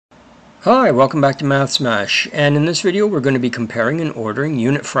Hi, welcome back to Math Smash, and in this video we're going to be comparing and ordering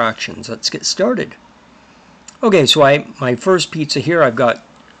unit fractions. Let's get started. Okay, so my first pizza here, I've got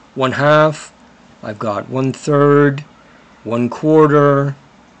 1/2, I've got 1/3, 1/4,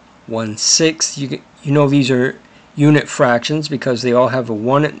 1/6. You know these are unit fractions because they all have a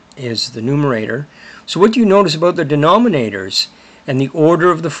 1 as the numerator. So what do you notice about the denominators and the order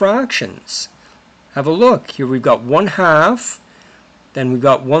of the fractions? Have a look. Here we've got 1/2. Then we've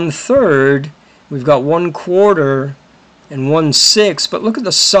got 1/3, we've got 1/4, and 1/6. But look at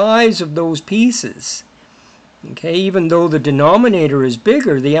the size of those pieces. Okay, even though the denominator is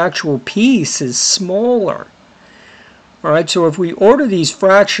bigger, the actual piece is smaller. Alright, so if we order these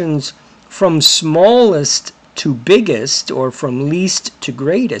fractions from smallest to biggest, or from least to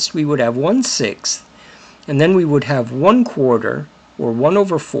greatest, we would have 1/6, and then we would have 1/4, or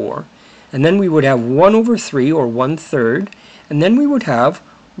 1/4, and then we would have 1/3, or 1/3, and then we would have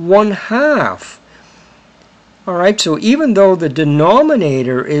 1/2. Alright, so even though the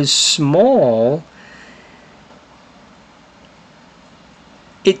denominator is small,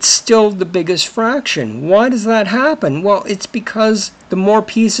 it's still the biggest fraction. Why does that happen? Well, it's because the more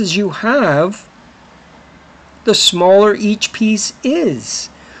pieces you have, the smaller each piece is.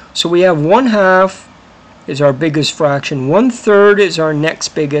 So we have 1/2 is our biggest fraction, 1/3 is our next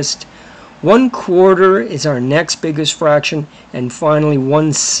biggest, 1/4 is our next biggest fraction, and finally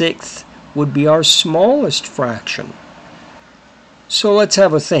 1/6 would be our smallest fraction. So let's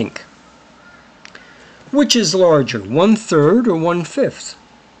have a think. Which is larger, 1/3 or 1/5?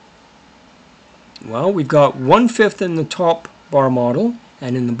 Well, we've got 1/5 in the top bar model,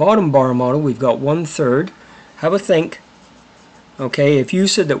 and in the bottom bar model we've got 1/3. Have a think. Okay, if you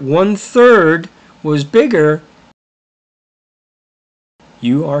said that 1/3 was bigger,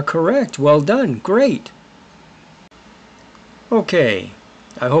 you are correct. Well done. Great. Okay,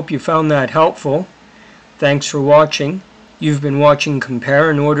 I hope you found that helpful. Thanks for watching. You've been watching Compare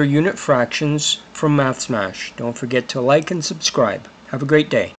and Order Unit Fractions from Math Smash. Don't forget to like and subscribe. Have a great day.